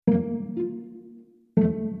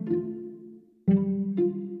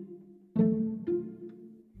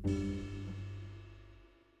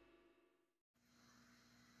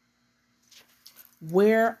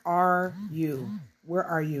Where are you? Where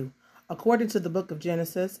are you? According to the book of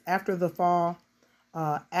Genesis, after the fall,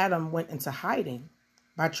 Adam went into hiding.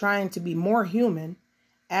 By trying to be more human,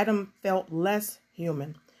 Adam felt less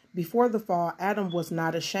human. Before the fall, Adam was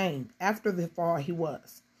not ashamed. After the fall, he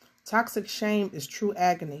was. Toxic shame is true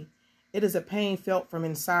agony. It is a pain felt from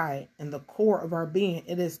inside, in the core of our being.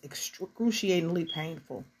 It is excruciatingly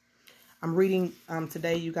painful. I'm reading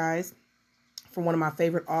today, you guys, from one of my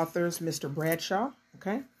favorite authors, Mr. Bradshaw,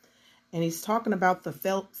 okay? And he's talking about the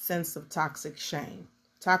felt sense of toxic shame.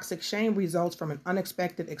 Toxic shame results from an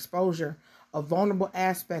unexpected exposure of vulnerable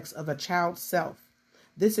aspects of a child's self.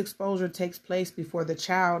 This exposure takes place before the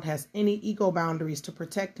child has any ego boundaries to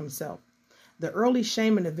protect himself. The early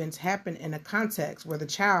shaming events happen in a context where the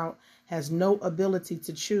child has no ability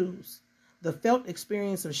to choose. The felt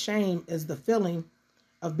experience of shame is the feeling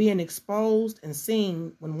of being exposed and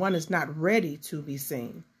seen when one is not ready to be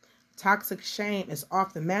seen. Toxic shame is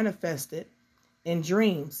often manifested in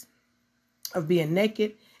dreams of being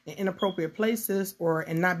naked in inappropriate places or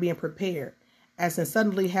in not being prepared, as in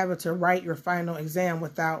suddenly having to write your final exam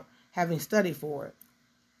without having studied for it.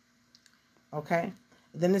 Okay?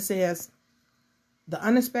 Then it says, the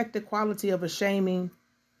unexpected quality of a shaming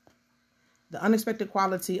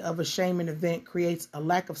event creates a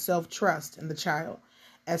lack of self-trust in the child.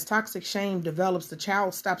 As toxic shame develops, the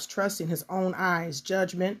child stops trusting his own eyes,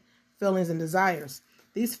 judgment, feelings, and desires.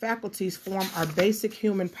 These faculties form our basic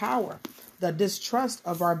human power. The distrust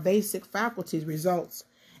of our basic faculties results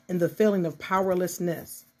in the feeling of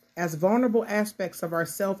powerlessness. As vulnerable aspects of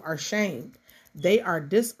ourself are shamed, they are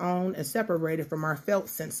disowned and separated from our felt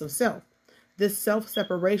sense of self. This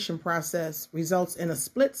self-separation process results in a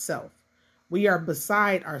split self. We are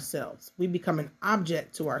beside ourselves. We become an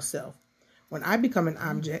object to ourselves. When I become an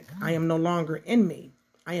object, I am no longer in me.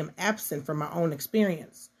 I am absent from my own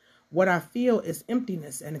experience. What I feel is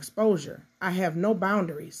emptiness and exposure. I have no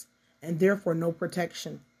boundaries and therefore no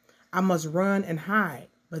protection. I must run and hide,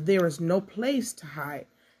 but there is no place to hide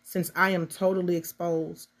since I am totally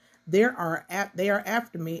exposed. They are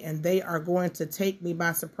after me, and they are going to take me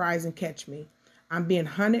by surprise and catch me. I'm being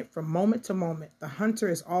hunted from moment to moment. The hunter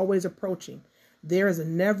is always approaching. There is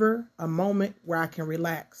never a moment where I can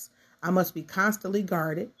relax. I must be constantly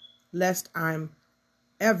guarded, lest I'm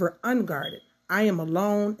ever unguarded. I am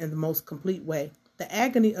alone in the most complete way. The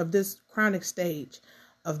agony of this chronic stage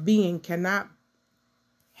of being cannot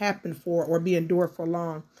happen for or be endured for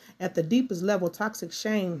long. At the deepest level, toxic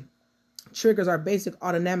shame triggers our basic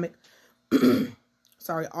automatic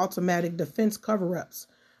defense cover-ups.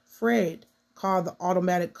 Freud called the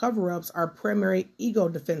automatic cover-ups our primary ego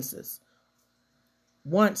defenses.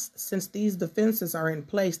 Since these defenses are in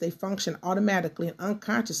place, they function automatically and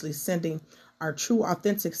unconsciously, sending our true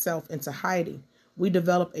authentic self into hiding. We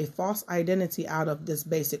develop a false identity out of this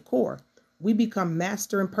basic core. We become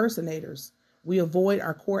master impersonators. We avoid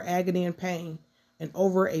our core agony and pain. And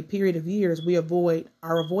over a period of years, we avoid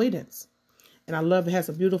our avoidance. And I love it has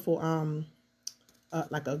a beautiful,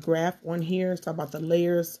 like a graph on here. It's talking about the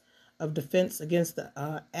layers of defense against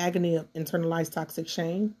the agony of internalized toxic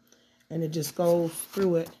shame. And it just goes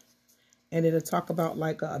through it. And it'll talk about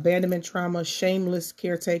like abandonment trauma, shameless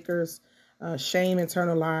caretakers, shame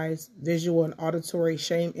internalized, visual and auditory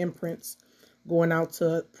shame imprints, going out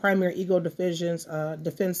to primary ego defenses,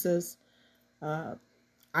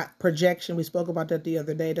 projection. We spoke about that the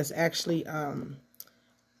other day. That's actually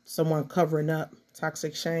someone covering up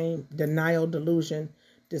toxic shame, denial, delusion,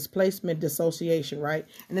 displacement, dissociation, right?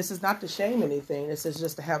 And this is not to shame anything. This is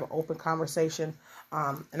just to have an open conversation.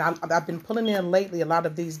 And I've been pulling in lately a lot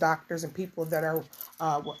of these doctors and people that are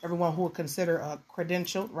everyone who would consider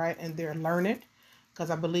credentialed, right? And they're learned, because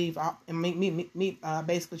I believe me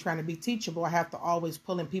basically trying to be teachable, I have to always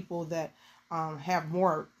pull in people that have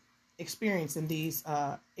more experience in these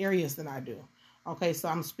areas than I do. Okay, so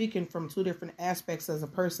I'm speaking from two different aspects as a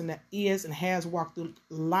person that is and has walked through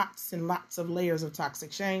lots and lots of layers of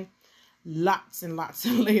toxic shame, lots and lots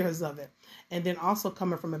of layers of it. And then also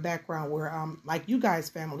coming from a background where, like you guys'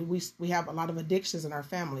 family, we have a lot of addictions in our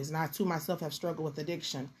families. And I, too, myself have struggled with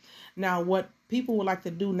addiction. Now, what people would like to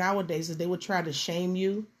do nowadays is they would try to shame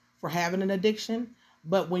you for having an addiction.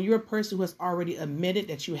 But when you're a person who has already admitted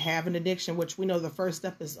that you have an addiction, which we know the first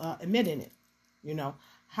step is admitting it, you know.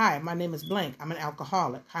 Hi, my name is blank. I'm an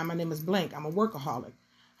alcoholic. Hi, my name is blank. I'm a workaholic.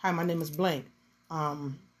 Hi, my name is blank.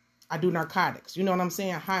 I do narcotics. You know what I'm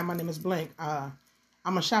saying? Hi, my name is blank. I'm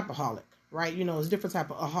a shopaholic, right? You know, it's different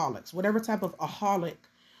type of aholics. Whatever type of aholic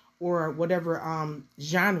or whatever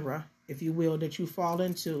genre, if you will, that you fall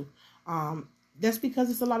into, That's because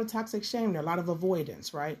it's a lot of toxic shame there, a lot of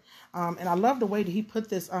avoidance, right? And I love the way that he put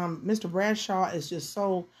this. Mr. Bradshaw is just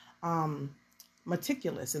so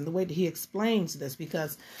meticulous in the way that he explains this,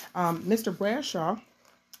 because Mr. Bradshaw, I'm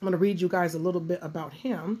going to read you guys a little bit about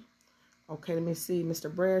him. Okay, let me see.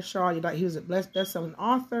 Mr. Bradshaw, he was a best-selling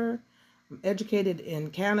author, educated in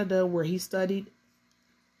Canada, where he studied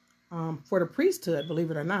for the priesthood, believe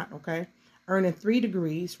it or not, okay? Earning 3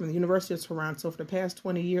 degrees from the University of Toronto. For the past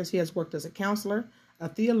 20 years, he has worked as a counselor, a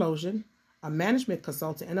theologian, a management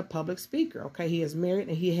consultant, and a public speaker, okay? He is married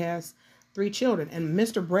and he has 3 children. And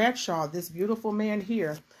Mr. Bradshaw, this beautiful man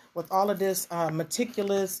here, with all of this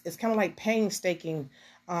meticulous, it's kind of like painstaking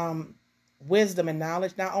wisdom and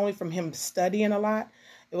knowledge, not only from him studying a lot,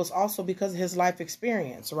 it was also because of his life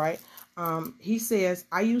experience, right? He says,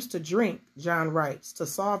 I used to drink, John writes, to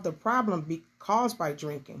solve the problem caused by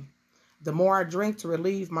drinking. The more I drank to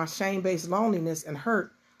relieve my shame-based loneliness and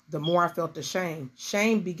hurt, the more I felt ashamed.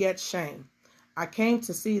 Shame begets shame. I came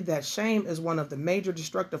to see that shame is one of the major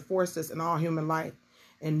destructive forces in all human life.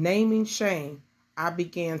 In naming shame, I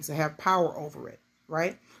began to have power over it,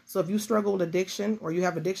 right? So if you struggle with addiction, or you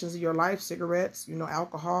have addictions in your life, cigarettes,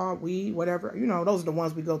 alcohol, weed, whatever, those are the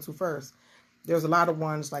ones we go to first. There's a lot of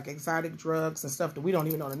ones like exotic drugs and stuff that we don't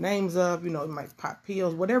even know the names of. You might pop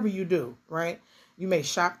pills, whatever you do, right? You may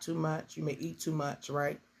shop too much. You may eat too much,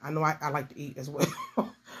 right? I know I like to eat as well.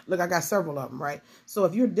 Look, I got several of them, right? So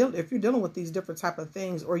if you're dealing with these different type of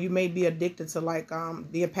things, or you may be addicted to like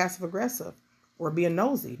being passive aggressive or being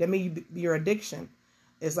nosy, that means your addiction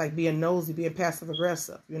is like being nosy, being passive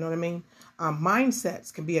aggressive. You know what I mean?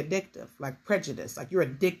 Mindsets can be addictive, like prejudice. Like you're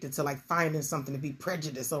addicted to like finding something to be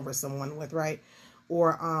prejudiced over someone with, right?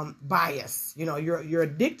 Or bias. You're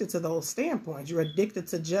addicted to those standpoints. You're addicted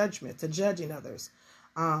to judgment, to judging others.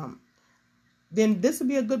 Then this would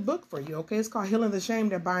be a good book for you. Okay, it's called Healing the Shame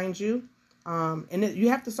That Binds You. You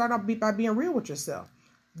have to start off by being real with yourself.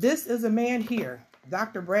 This is a man here.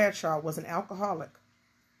 Dr. Bradshaw was an alcoholic.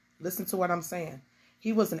 Listen to what I'm saying.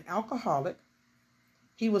 He was an alcoholic.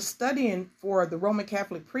 He was studying for the Roman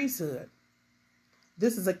Catholic priesthood.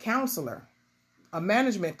 This is a counselor, a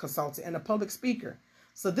management consultant, and a public speaker.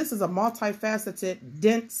 So this is a multifaceted,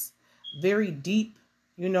 dense, very deep,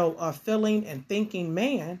 feeling and thinking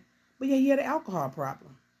man. But yeah, he had an alcohol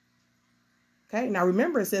problem. Okay. Now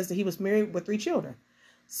remember, it says that he was married with 3 children.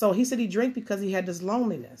 So he said he drank because he had this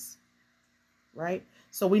loneliness, right?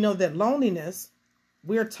 So we know that loneliness,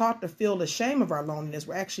 we're taught to feel the shame of our loneliness.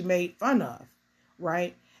 We're actually made fun of,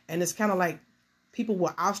 right? And it's kind of like people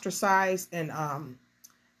will ostracize and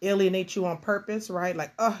alienate you on purpose, right?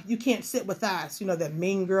 Like, oh, you can't sit with us, that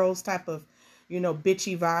Mean Girls type of,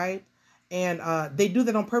 bitchy vibe. And they do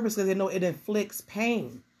that on purpose because they know it inflicts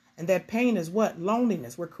pain. And that pain is what?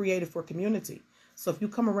 Loneliness. We're created for community. So if you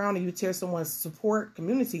come around and you tear someone's support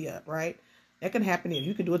community up, right? That can happen here.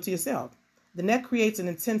 You can do it to yourself. Then that creates an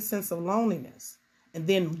intense sense of loneliness. And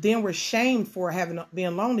then we're shamed for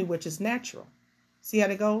being lonely, which is natural. See how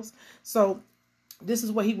that goes? So this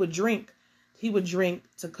is what he would drink. He would drink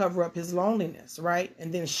to cover up his loneliness, right?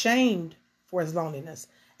 And then shamed for his loneliness.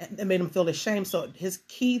 And it made him feel ashamed. So his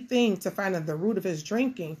key thing to finding the root of his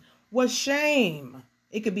drinking was shame.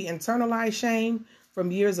 It could be internalized shame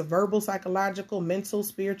from years of verbal, psychological, mental,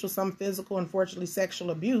 spiritual, some physical, unfortunately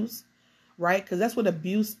sexual abuse, right? Because that's what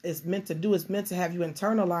abuse is meant to do. It's meant to have you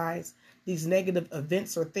internalize these negative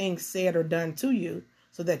events or things said or done to you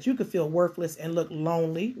so that you could feel worthless and look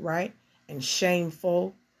lonely, right? And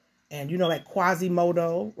shameful and, like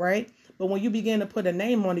Quasimodo, right? But when you begin to put a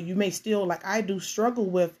name on it, you may still, like I do, struggle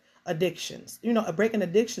with addictions. Breaking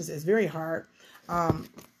addictions is very hard.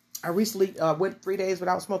 I recently went 3 days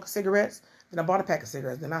without smoking cigarettes. Then I bought a pack of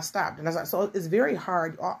cigarettes. Then I stopped. So it's very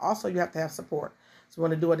hard. Also, you have to have support. So you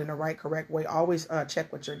want to do it in the right, correct way. Always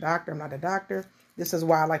check with your doctor. I'm not a doctor. This is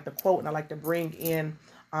why I like to quote and I like to bring in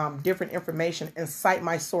different information and cite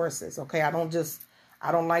my sources. Okay, I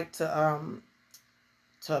don't like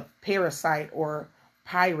to parasite or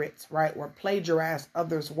pirate, right, or plagiarize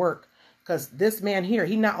others' work. Because this man here,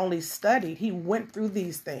 he not only studied, he went through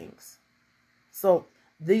these things. So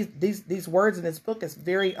these words in this book is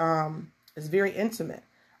very intimate,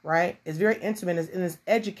 right? It's very intimate. It's in this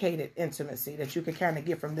educated intimacy that you can kind of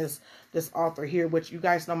get from this author here, which you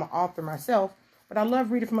guys know I'm an author myself, but I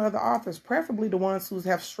love reading from other authors, preferably the ones who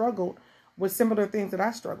have struggled with similar things that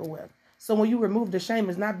I struggle with. So when you remove the shame,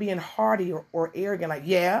 it's not being hardy or arrogant, like,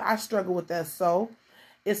 yeah, I struggle with that. So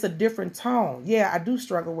it's a different tone. Yeah, I do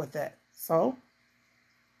struggle with that. So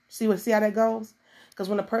see how that goes? Because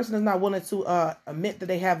when a person is not willing to admit that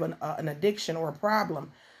they have an addiction or a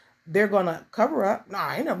problem, they're going to cover up.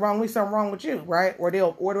 Nah, ain't nothing wrong with something wrong with you, right? Or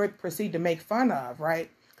they'll order it, proceed to make fun of, right?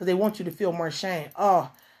 Because they want you to feel more shame.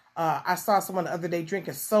 I saw someone the other day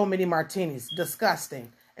drinking so many martinis.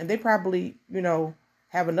 Disgusting. And they probably,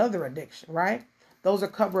 have another addiction, right? Those are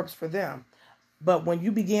cover-ups for them. But when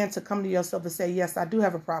you begin to come to yourself and say, yes, I do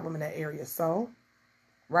have a problem in that area. So,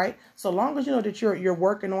 right? So long as you know that you're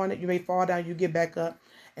working on it, you may fall down, you get back up.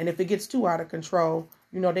 And if it gets too out of control,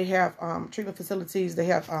 they have treatment facilities, they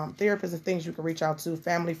have therapists and things you can reach out to,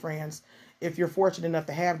 family, friends, if you're fortunate enough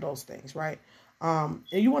to have those things, right? And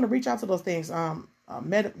you want to reach out to those things,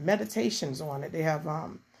 meditations on it. They have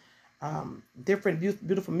different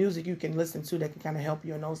beautiful music you can listen to that can kind of help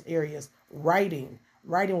you in those areas. Writing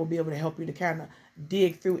will be able to help you to kind of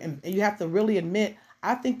dig through. And you have to really admit,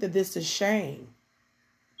 I think that this is shame.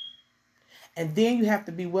 And then you have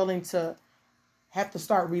to be willing to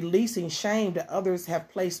start releasing shame that others have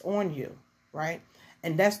placed on you, right?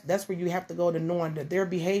 And that's where you have to go to knowing that their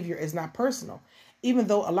behavior is not personal. Even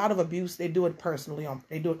though a lot of abuse, they do it personally,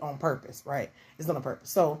 they do it on purpose, right? It's not on purpose.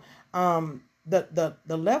 So the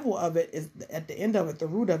level of it is, at the end of it, the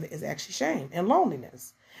root of it is actually shame and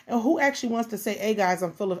loneliness. And who actually wants to say, hey guys,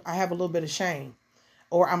 I have a little bit of shame,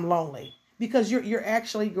 or I'm lonely? Because you're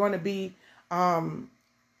actually going to be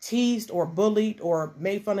teased or bullied or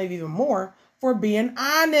made fun of even more for being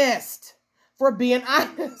honest. For being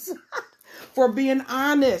honest. For being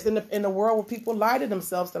honest in the world where people lie to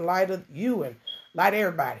themselves and lie to you and lie to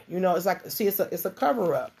everybody. It's like, see, it's a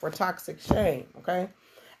cover up for toxic shame. Okay.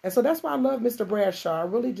 And so that's why I love Mr. Bradshaw. I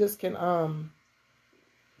really just can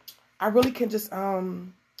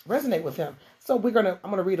resonate with him. So I'm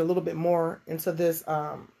gonna read a little bit more into this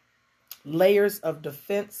layers of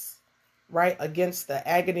defense, right, against the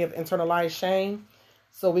agony of internalized shame.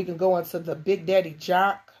 So we can go into the Big Daddy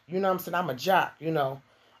jock. I'm saying? I'm a jock.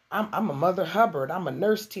 I'm a Mother Hubbard. I'm a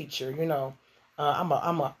nurse teacher. I'm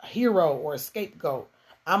a hero or a scapegoat.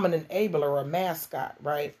 I'm an enabler or a mascot,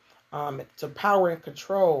 right? To power and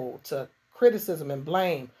control, to criticism and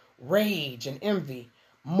blame, rage and envy,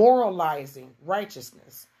 moralizing,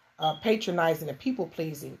 righteousness, patronizing and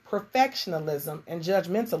people-pleasing, perfectionism and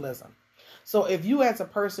judgmentalism. So if you as a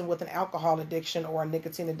person with an alcohol addiction or a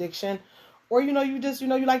nicotine addiction, or, you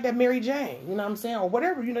like that Mary Jane, you know what I'm saying? Or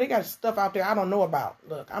whatever, they got stuff out there I don't know about.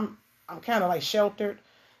 Look, I'm kind of like sheltered.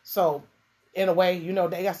 So in a way,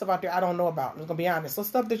 they got stuff out there I don't know about. I'm just going to be honest. So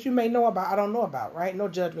stuff that you may know about, I don't know about, right? No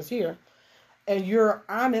judgments here. And you're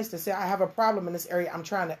honest and say, I have a problem in this area. I'm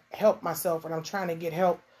trying to help myself, and I'm trying to get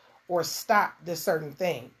help or stop this certain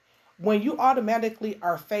thing. When you automatically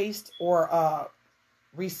are faced or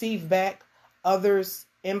receive back others'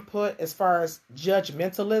 input as far as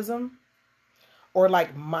judgmentalism or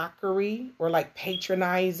like mockery or like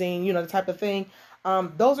patronizing, the type of thing,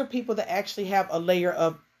 those are people that actually have a layer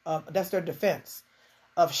of that's their defense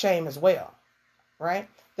of shame as well, right?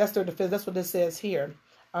 That's their defense. That's what this says here.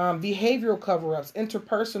 Behavioral cover-ups,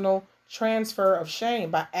 interpersonal transfer of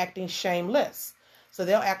shame by acting shameless. So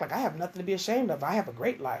they'll act like I have nothing to be ashamed of. I have a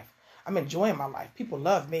great life. I'm enjoying my life. People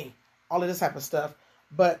love me. All of this type of stuff.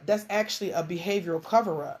 But that's actually a behavioral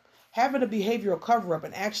cover-up. Having a behavioral cover-up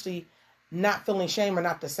and actually not feeling shame are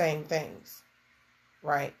not the same things,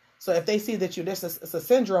 right? So if they see that it's a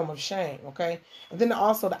syndrome of shame, okay? And then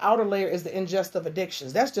also the outer layer is the ingest of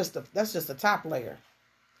addictions. That's just the top layer,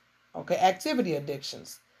 okay? Activity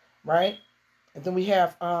addictions, right? And then we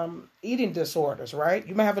have eating disorders, right?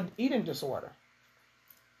 You may have an eating disorder.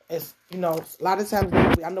 It's, a lot of times,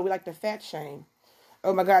 I know we like to fat shame.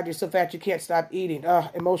 Oh my God, you're so fat you can't stop eating.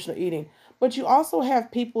 Emotional eating. But you also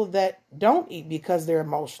have people that don't eat because they're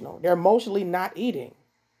emotional. They're emotionally not eating.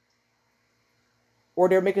 Or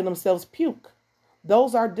they're making themselves puke.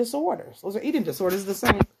 Those are disorders. Those are eating disorders, the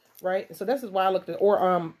same, right? So this is why I looked at,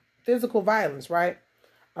 or physical violence, right?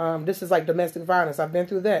 This is like domestic violence. I've been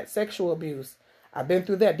through that. Sexual abuse. I've been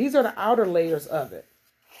through that. These are the outer layers of it.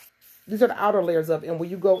 And when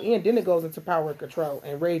you go in, then it goes into power and control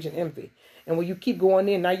and rage and envy. And when you keep going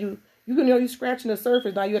in, now you're scratching the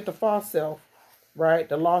surface. Now you're at the false self, right?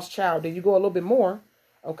 The lost child. Then you go a little bit more.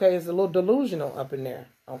 Okay, it's a little delusional up in there.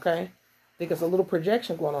 Okay, I think it's a little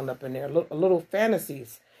projection going on up in there. A little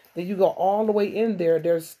fantasies. Then you go all the way in there.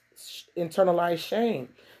 There's internalized shame.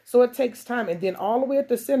 So it takes time. And then all the way at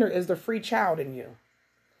the center is the free child in you,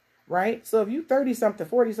 right? So if you 30-something,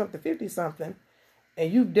 40-something, 50-something,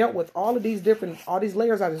 and you've dealt with all these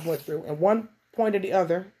layers I just went through, and one point or the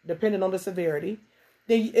other, depending on the severity,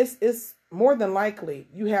 then it's more than likely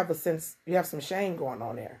you have some shame going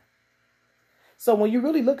on there. So when you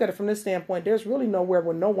really look at it from this standpoint, there's really nowhere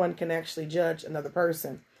where no one can actually judge another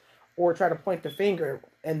person or try to point the finger,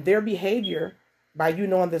 and their behavior by you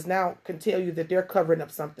knowing this now, can tell you that they're covering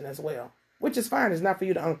up something as well, which is fine. It's not for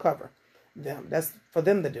you to uncover them. That's for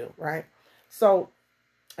them to do, right? So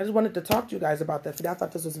I just wanted to talk to you guys about that. I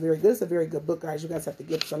thought this was very good. It's a very good book, guys. You guys have to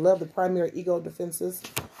get it. I love the primary ego defenses.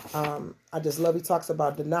 I just love, he talks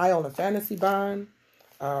about denial and fantasy bond,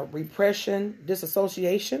 repression,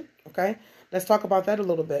 disassociation. Okay, let's talk about that a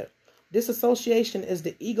little bit. Disassociation is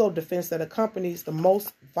the ego defense that accompanies the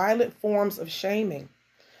most violent forms of shaming,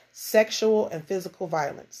 sexual and physical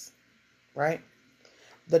violence, right?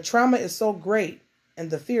 The trauma is so great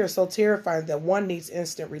and the fear is so terrifying that one needs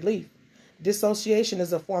instant relief. Dissociation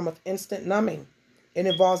is a form of instant numbing. It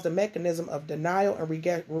involves the mechanism of denial and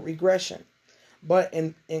regression, but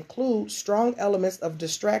includes strong elements of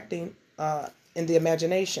distracting in the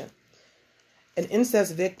imagination. An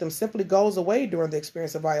incest victim simply goes away during the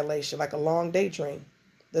experience of violation, like a long daydream.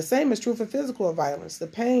 The same is true for physical violence. The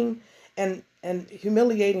pain and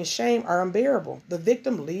humiliating shame are unbearable. The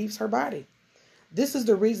victim leaves her body. This is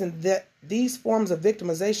the reason that these forms of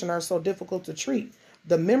victimization are so difficult to treat.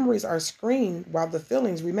 The memories are screened while the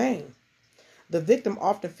feelings remain. The victim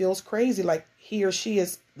often feels crazy, like he or she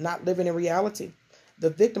is not living in reality. The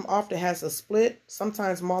victim often has a split,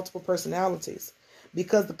 sometimes multiple personalities,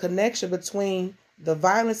 because the connection between the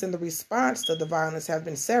violence and the response to the violence have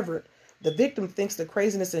been severed. The victim thinks the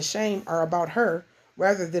craziness and shame are about her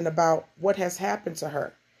rather than about what has happened to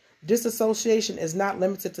her. Disassociation is not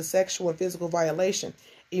limited to sexual and physical violation.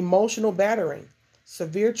 Emotional battering,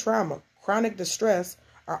 severe trauma, chronic distress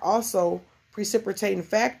are also precipitating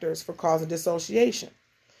factors for causing dissociation.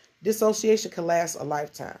 Dissociation can last a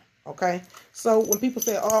lifetime. Okay, so when people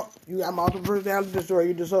say, "Oh, you got multiple personality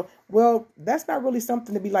disorder," well, that's not really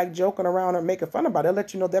something to be like joking around or making fun about. They'll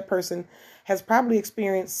let you know that person has probably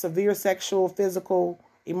experienced severe sexual, physical,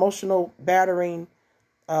 emotional battering,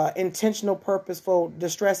 intentional, purposeful,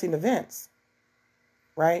 distressing events,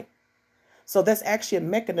 right? So that's actually a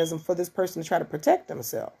mechanism for this person to try to protect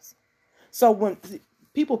themselves. So when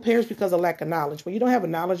people perish because of lack of knowledge, when you don't have a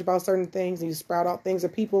knowledge about certain things and you sprout out things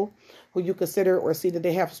of people who you consider or see that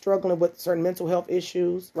they have struggling with certain mental health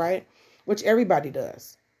issues, right? Which everybody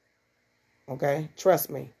does. Okay, trust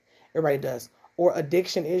me, everybody does. Or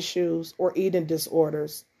addiction issues, or eating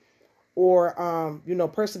disorders, or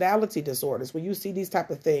personality disorders. When you see these type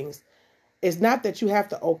of things, it's not that you have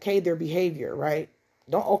to okay their behavior, right?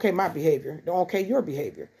 Don't okay my behavior. Don't okay your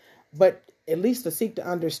behavior. But at least to seek to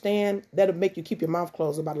understand, that'll make you keep your mouth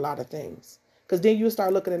closed about a lot of things. Because then you'll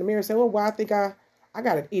start looking in the mirror and say, well, I think I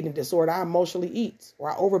got an eating disorder. I emotionally eat,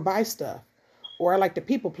 or I overbuy stuff, or I like to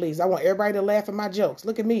people please. I want everybody to laugh at my jokes.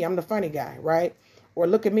 Look at me, I'm the funny guy, right? Or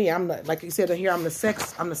look at me, I'm the, like you said here, I'm the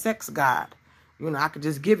sex god. I could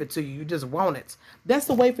just give it to you. You just want it. That's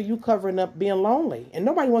the way for you covering up being lonely. And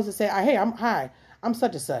nobody wants to say, hey, I'm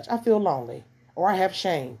such and such. I feel lonely, or I have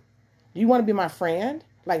shame. Do you want to be my friend?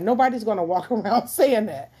 Like, nobody's going to walk around saying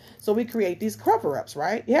that. So we create these cover-ups,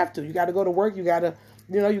 right? You have to. You got to go to work. You got to,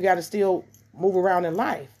 you got to still move around in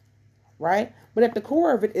life, right? But at the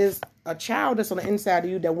core of it is a child that's on the inside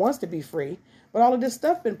of you that wants to be free, but all of this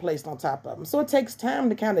stuff been placed on top of them. So it takes time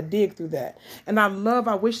to kind of dig through that. And I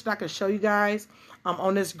wish that I could show you guys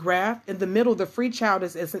on this graph. In the middle, the free child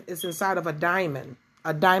is inside of a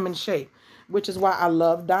diamond shape, which is why I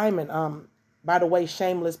love diamond. By the way,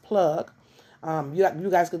 shameless plug. You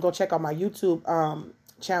guys can go check out my YouTube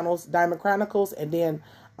channels, Diamond Chronicles, and then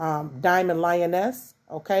Diamond Lioness,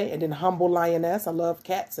 okay, and then Humble Lioness. I love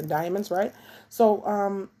cats and diamonds, right?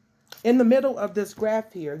 So in the middle of this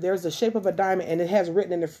graph here, there's the shape of a diamond, and it has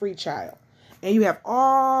written in the free child. And you have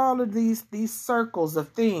all of these circles of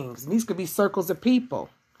things. And these could be circles of people,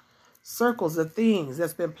 circles of things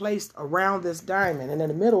that's been placed around this diamond. And in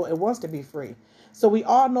the middle, it wants to be free. So we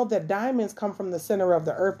all know that diamonds come from the center of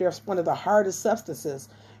the earth. They're one of the hardest substances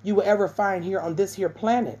you will ever find here on this here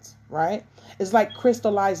planet, right? It's like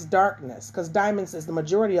crystallized darkness, because diamonds is the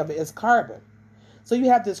majority of it is carbon. So you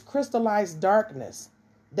have this crystallized darkness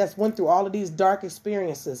that's went through all of these dark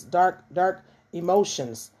experiences, dark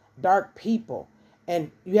emotions, dark people.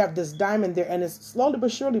 And you have this diamond there, and it's slowly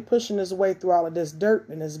but surely pushing its way through all of this dirt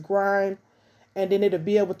and this grime. And then it'll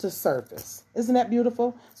be able to surface. Isn't that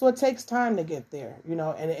beautiful? So it takes time to get there,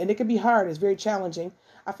 and it can be hard. It's very challenging.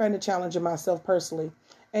 I find it challenging myself personally.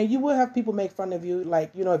 And you will have people make fun of you.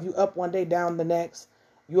 Like, if you up one day, down the next,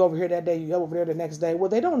 you over here that day, you over there the next day. Well,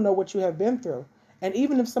 they don't know what you have been through. And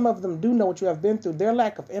even if some of them do know what you have been through, their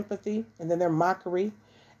lack of empathy and then their mockery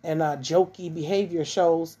and jokey behavior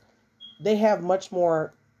shows they have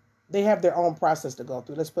their own process to go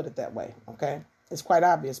through. Let's put it that way, okay? It's quite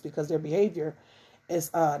obvious because their behavior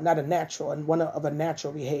is not a natural and one of a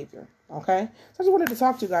natural behavior, Okay? So I just wanted to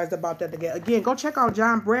talk to you guys about that again. Again, go check out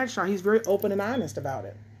John Bradshaw. He's very open and honest about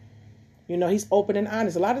it. You know, he's open and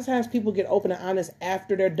honest. A lot of times people get open and honest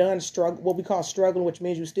after they're done what we call struggling, which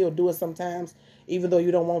means you still do it sometimes, even though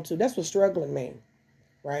you don't want to. That's what struggling means,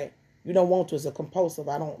 right? You don't want to. It's a compulsive.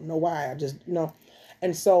 I don't know why. I just,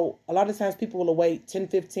 And so a lot of times people will wait 10,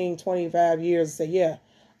 15, 25 years and say, yeah,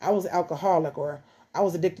 I was alcoholic or I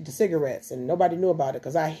was addicted to cigarettes and nobody knew about it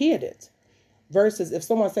because I hid it. Versus if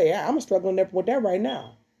someone say, yeah, I'm struggling with that right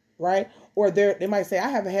now, right? Or they might say, I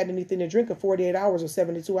haven't had anything to drink in 48 hours or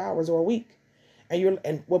 72 hours or a week.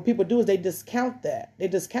 And what people do is they discount that. They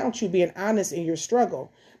discount you being honest in your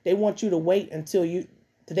struggle. They want you to wait until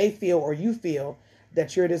they feel or you feel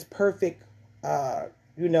that you're this perfect,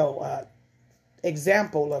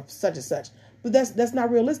 example of such and such. But that's not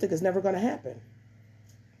realistic. It's never going to happen,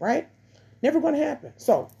 right? Never going to happen.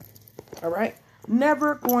 So, all right,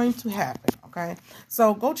 never going to happen. Okay,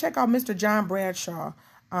 so go check out Mr. John Bradshaw.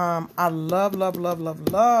 I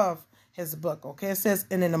love his book. Okay, it says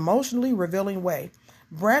in an emotionally revealing way.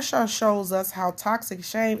 Bradshaw shows us how toxic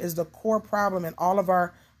shame is the core problem in all of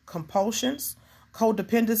our compulsions,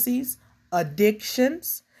 codependencies,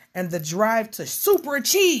 addictions, and the drive to super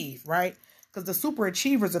achieve, right? Because the super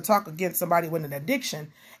achievers will talk against somebody with an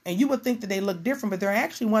addiction, and you would think that they look different, but they're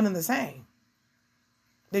actually one and the same.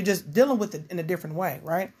 They're just dealing with it in a different way,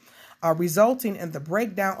 right? Resulting in the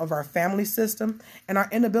breakdown of our family system and our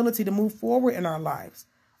inability to move forward in our lives.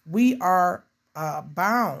 We are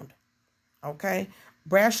bound, okay?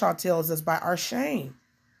 Bradshaw tells us by our shame.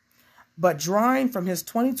 But drawing from his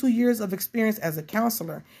 22 years of experience as a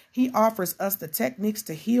counselor, he offers us the techniques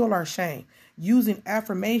to heal our shame using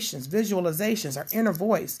affirmations, visualizations, our inner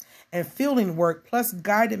voice, and feeling work, plus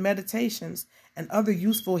guided meditations and other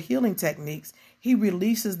useful healing techniques. He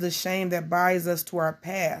releases the shame that binds us to our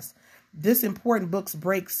past. This important book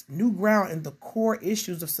breaks new ground in the core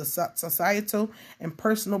issues of societal and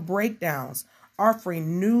personal breakdowns,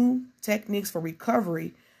 offering new techniques for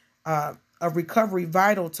recovery,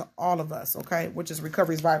 vital to all of us, okay? Which is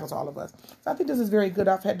recovery is vital to all of us. So I think this is very good.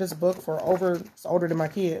 I've had this book for it's older than my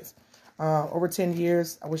kids, over 10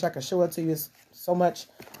 years. I wish I could show it to you. It's so much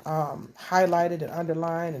highlighted and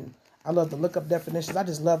underlined, and I love to look up definitions. I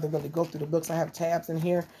just love to really go through the books. I have tabs in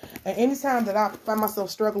here. And anytime that I find myself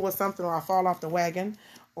struggling with something or I fall off the wagon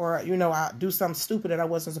or, I do something stupid that I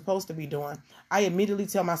wasn't supposed to be doing, I immediately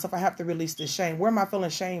tell myself I have to release this shame. Where am I feeling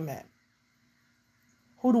shame at?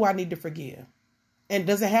 Who do I need to forgive? And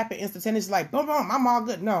does it happen instantaneously? Like, boom, boom, I'm all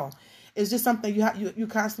good. No, it's just something you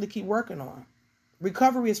constantly keep working on.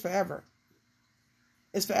 Recovery is forever.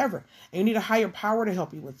 It's forever. And you need a higher power to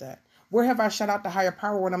help you with that. Where have I shut out the higher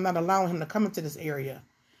power when I'm not allowing him to come into this area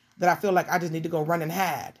that I feel like I just need to go run and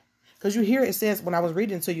hide? Because you hear it says, when I was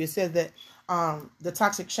reading to you, it says that the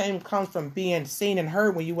toxic shame comes from being seen and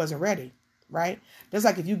heard when you wasn't ready, right? Just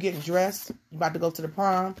like if you getting dressed, you about to go to the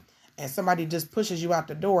prom, and somebody just pushes you out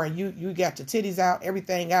the door and you got your titties out,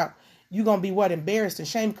 everything out, you're going to be embarrassed and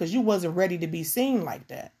shamed because you wasn't ready to be seen like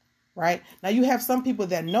that, right? Now you have some people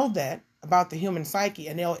that know that about the human psyche,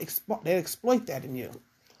 and they'll exploit that in you.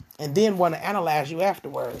 And then want to analyze you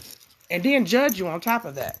afterwards. And then judge you on top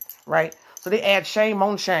of that, right? So they add shame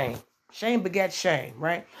on shame. Shame begets shame,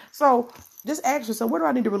 right? So just ask yourself, where do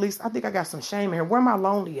I need to release? I think I got some shame here. Where am I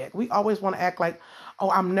lonely at? We always want to act like,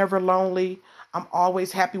 oh, I'm never lonely. I'm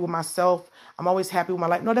always happy with myself. I'm always happy with my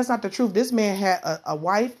life. No, that's not the truth. This man had a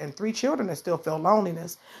wife and 3 children that still felt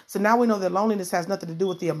loneliness. So now we know that loneliness has nothing to do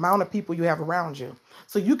with the amount of people you have around you.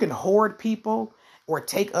 So you can hoard people or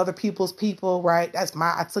take other people's people, right?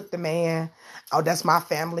 I took the man. Oh, that's my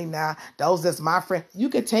family now. That's my friend. You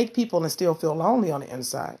could take people and still feel lonely on the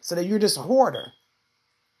inside. So that you're just a hoarder,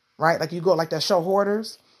 right? Like you go like that show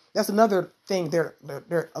Hoarders. That's another thing. They're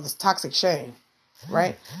of this toxic shame,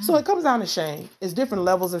 right? So it comes down to shame. It's different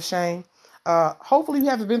levels of shame. Hopefully you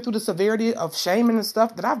haven't been through the severity of shaming and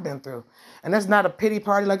stuff that I've been through. And that's not a pity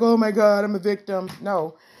party like, oh my God, I'm a victim.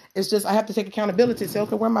 No. It's just I have to take accountability and say,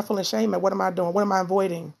 okay, where am I feeling shame at? What am I doing? What am I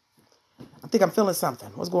avoiding? I think I'm feeling something.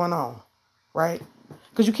 What's going on? Right?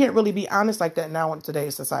 Because you can't really be honest like that now in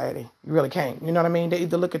today's society. You really can't. You know what I mean? They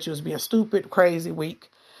either look at you as being stupid, crazy, weak,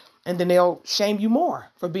 and then they'll shame you more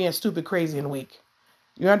for being stupid, crazy, and weak.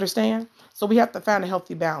 You understand? So we have to find a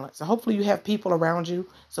healthy balance. So hopefully you have people around you,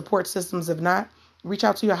 support systems. If not, reach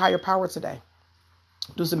out to your higher power today.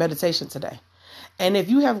 Do some meditation today. And if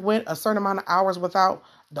you have went a certain amount of hours without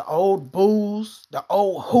the old booze, the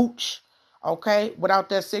old hooch, okay, without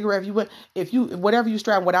that cigarette, whatever you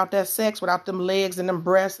strive, without that sex, without them legs and them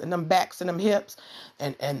breasts and them backs and them hips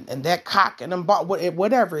and that cock and them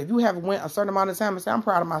whatever, if you have went a certain amount of time and say, I'm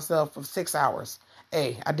proud of myself for 6 hours,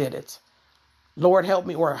 hey, I did it. Lord, help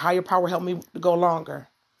me, or higher power, help me to go longer.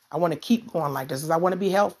 I want to keep going like this because I want to be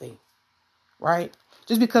healthy, right?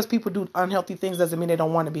 Just because people do unhealthy things doesn't mean they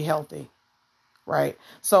don't want to be healthy, right?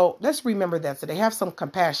 So let's remember that. So they have some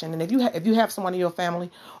compassion. And if you have someone in your family,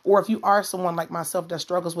 or if you are someone like myself that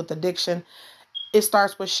struggles with addiction, it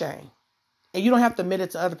starts with shame. And you don't have to admit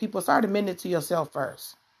it to other people. Start admitting it to yourself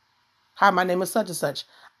first. Hi, my name is such and such.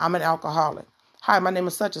 I'm an alcoholic. Hi, my name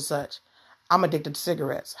is such and such. I'm addicted to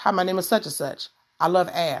cigarettes. Hi, my name is such and such. I love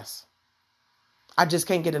ass. I just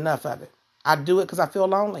can't get enough of it. I do it because I feel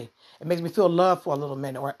lonely. It makes me feel love for a little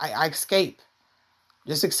minute. Or I escape.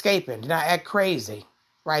 Just escaping. Then I act crazy.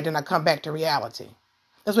 Right? Then I come back to reality.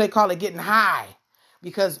 That's what they call it, getting high.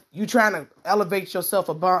 Because you're trying to elevate yourself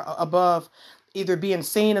above either being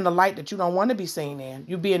seen in the light that you don't want to be seen in.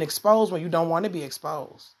 You being exposed when you don't want to be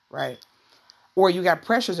exposed. Right? Or you got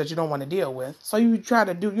pressures that you don't want to deal with. So you try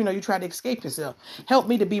to you try to escape yourself. Help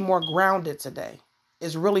me to be more grounded today.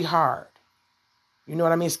 It's really hard. You know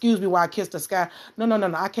what I mean? Excuse me while I kiss the sky.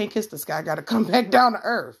 No. I can't kiss the sky. I got to come back down to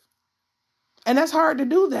earth. And that's hard to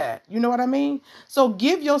do that. You know what I mean? So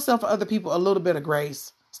give yourself and other people a little bit of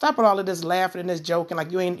grace. Stop with all of this laughing and this joking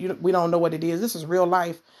like we don't know what it is. This is real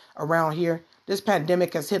life around here. This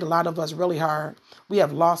pandemic has hit a lot of us really hard. We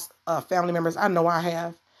have lost family members. I know I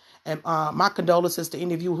have. And my condolences to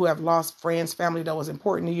any of you who have lost friends, family that was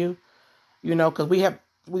important to you, because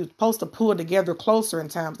we're supposed to pull together closer in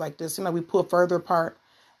times like this. We pull further apart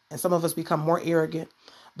and some of us become more arrogant.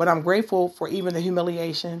 But I'm grateful for even the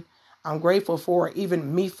humiliation. I'm grateful for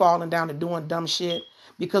even me falling down and doing dumb shit,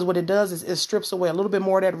 because what it does is it strips away a little bit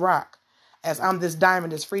more of that rock as I'm this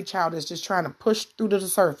diamond, this free child that's just trying to push through to the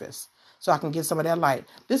surface so I can get some of that light.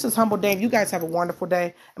 This is Humble Dame. You guys have a wonderful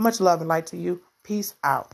day and much love and light to you. Peace out.